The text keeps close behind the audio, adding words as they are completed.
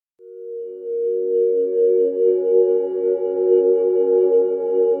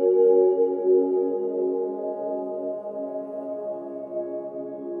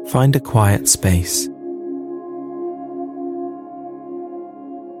Find a quiet space.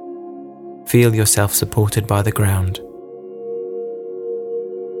 Feel yourself supported by the ground.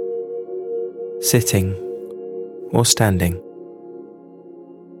 Sitting or standing.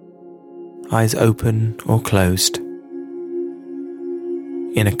 Eyes open or closed.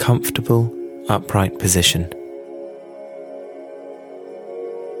 In a comfortable, upright position.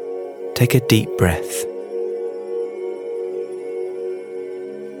 Take a deep breath.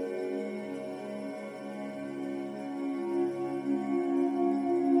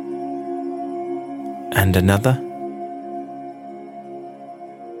 And another.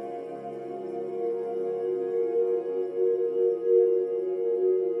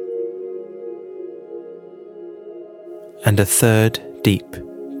 And a third deep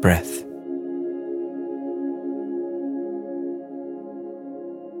breath.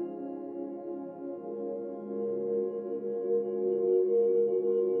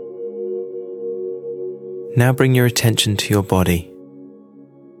 Now bring your attention to your body.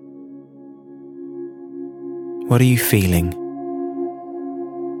 What are you feeling?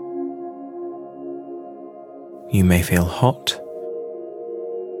 You may feel hot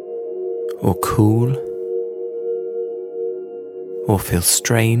or cool, or feel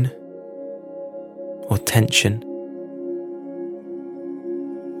strain or tension.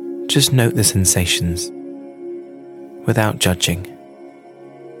 Just note the sensations without judging.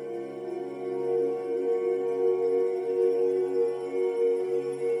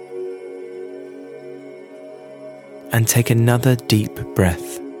 And take another deep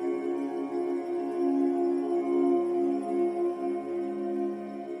breath.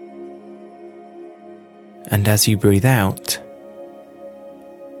 And as you breathe out,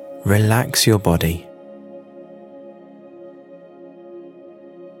 relax your body.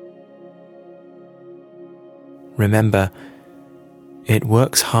 Remember, it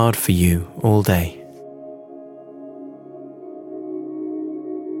works hard for you all day.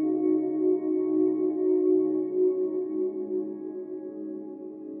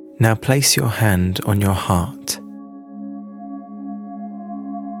 Now place your hand on your heart.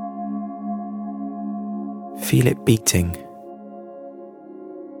 Feel it beating.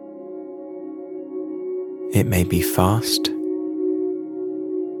 It may be fast,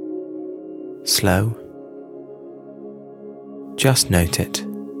 slow. Just note it,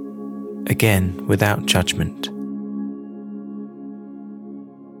 again without judgment.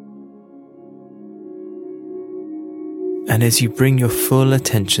 And as you bring your full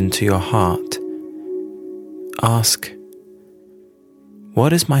attention to your heart, ask,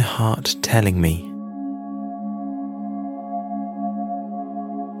 what is my heart telling me?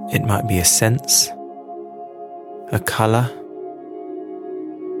 It might be a sense, a colour,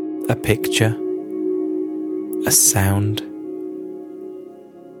 a picture, a sound.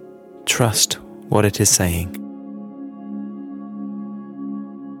 Trust what it is saying.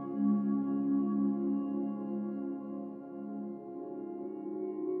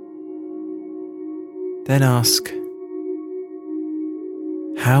 Then ask,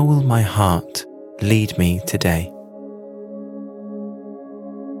 how will my heart lead me today?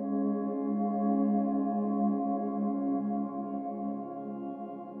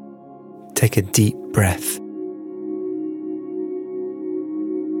 Take a deep breath.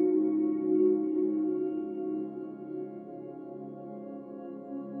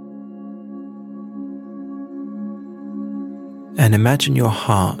 And imagine your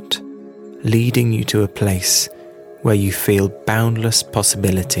heart leading you to a place where you feel boundless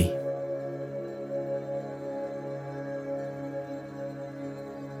possibility.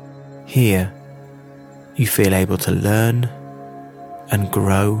 Here, you feel able to learn and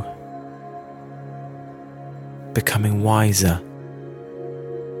grow, becoming wiser,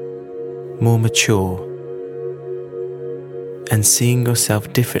 more mature, and seeing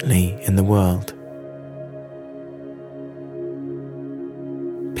yourself differently in the world.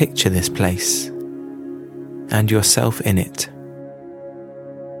 Picture this place and yourself in it.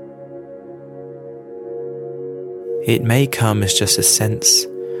 It may come as just a sense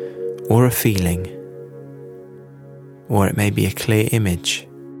or a feeling, or it may be a clear image,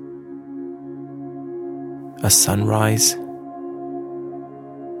 a sunrise,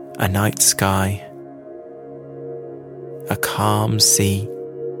 a night sky, a calm sea,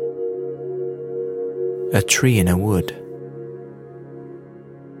 a tree in a wood.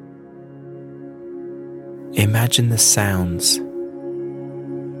 Imagine the sounds,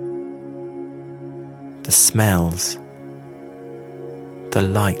 the smells, the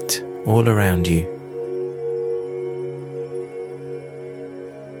light all around you.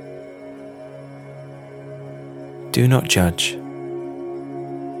 Do not judge.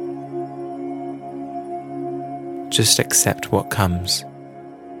 Just accept what comes.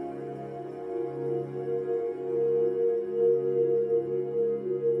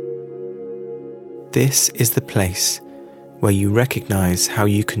 This is the place where you recognize how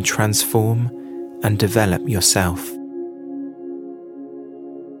you can transform and develop yourself.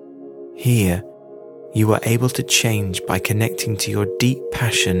 Here, you are able to change by connecting to your deep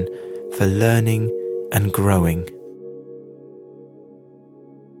passion for learning and growing.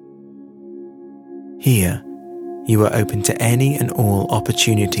 Here, you are open to any and all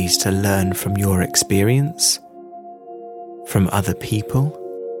opportunities to learn from your experience, from other people,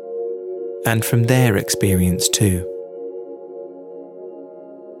 and from their experience too.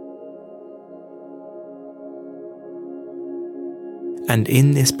 And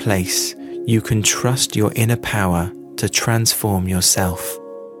in this place, you can trust your inner power to transform yourself.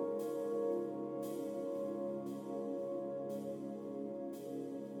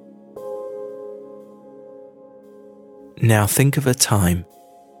 Now think of a time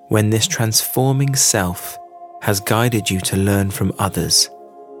when this transforming self has guided you to learn from others,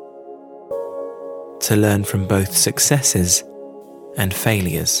 to learn from both successes and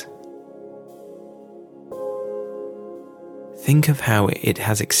failures. Think of how it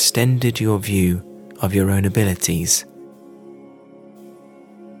has extended your view of your own abilities.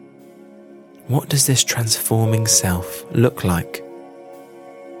 What does this transforming self look like?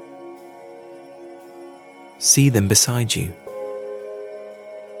 See them beside you.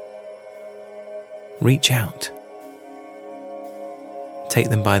 Reach out.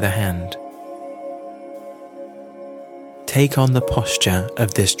 Take them by the hand. Take on the posture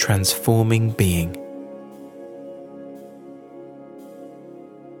of this transforming being.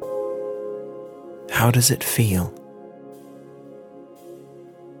 How does it feel?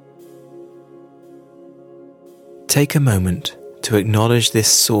 Take a moment to acknowledge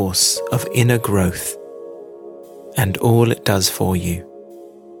this source of inner growth and all it does for you.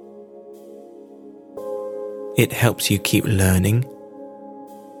 It helps you keep learning,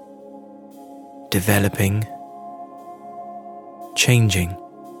 developing, changing.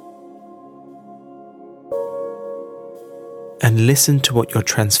 And listen to what your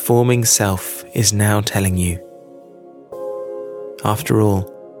transforming self is now telling you. After all,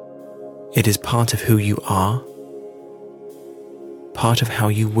 it is part of who you are, part of how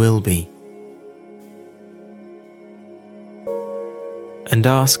you will be. And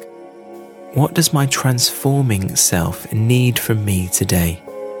ask, what does my transforming self need from me today?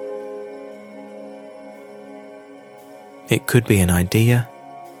 It could be an idea,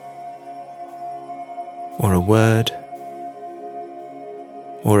 or a word,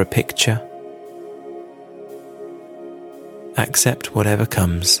 or a picture. Accept whatever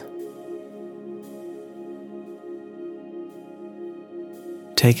comes.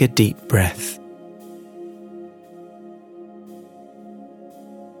 Take a deep breath.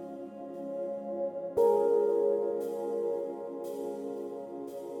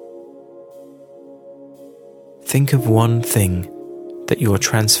 Think of one thing that your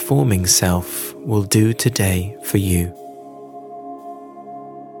transforming self will do today for you.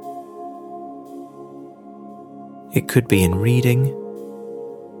 It could be in reading,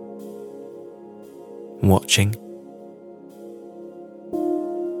 watching,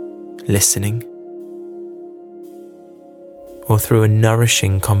 listening, or through a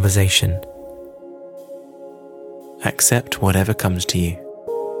nourishing conversation. Accept whatever comes to you.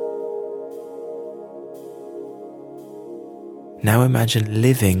 Now imagine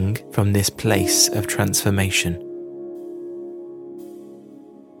living from this place of transformation,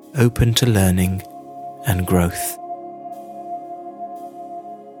 open to learning and growth.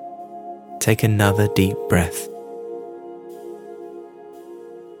 Take another deep breath.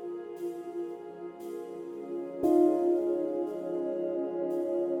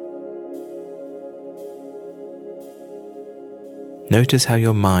 Notice how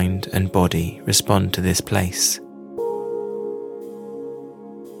your mind and body respond to this place.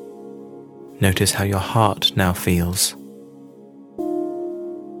 Notice how your heart now feels.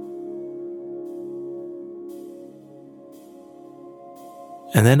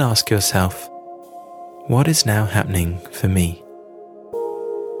 And then ask yourself, what is now happening for me?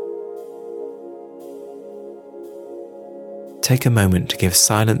 Take a moment to give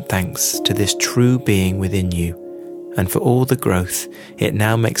silent thanks to this true being within you and for all the growth it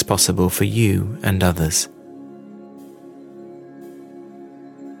now makes possible for you and others.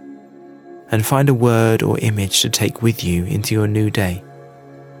 And find a word or image to take with you into your new day.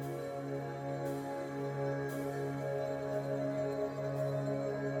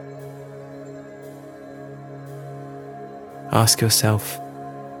 Ask yourself,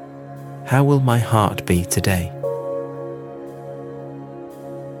 how will my heart be today?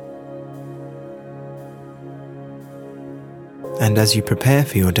 And as you prepare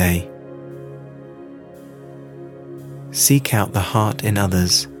for your day, seek out the heart in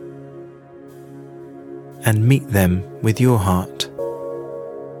others and meet them with your heart.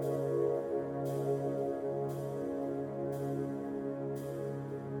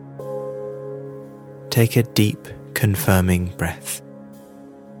 Take a deep, confirming breath.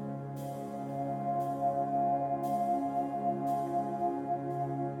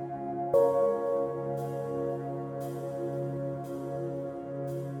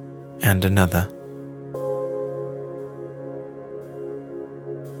 And another.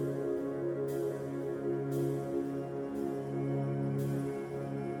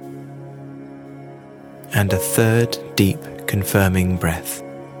 And a third deep, confirming breath.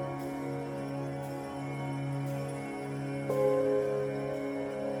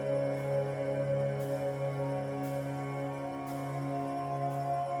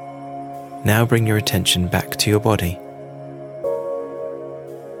 Now bring your attention back to your body,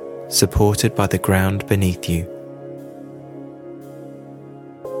 supported by the ground beneath you,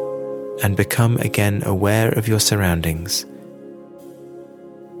 and become again aware of your surroundings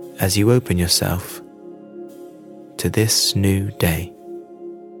as you open yourself to this new day.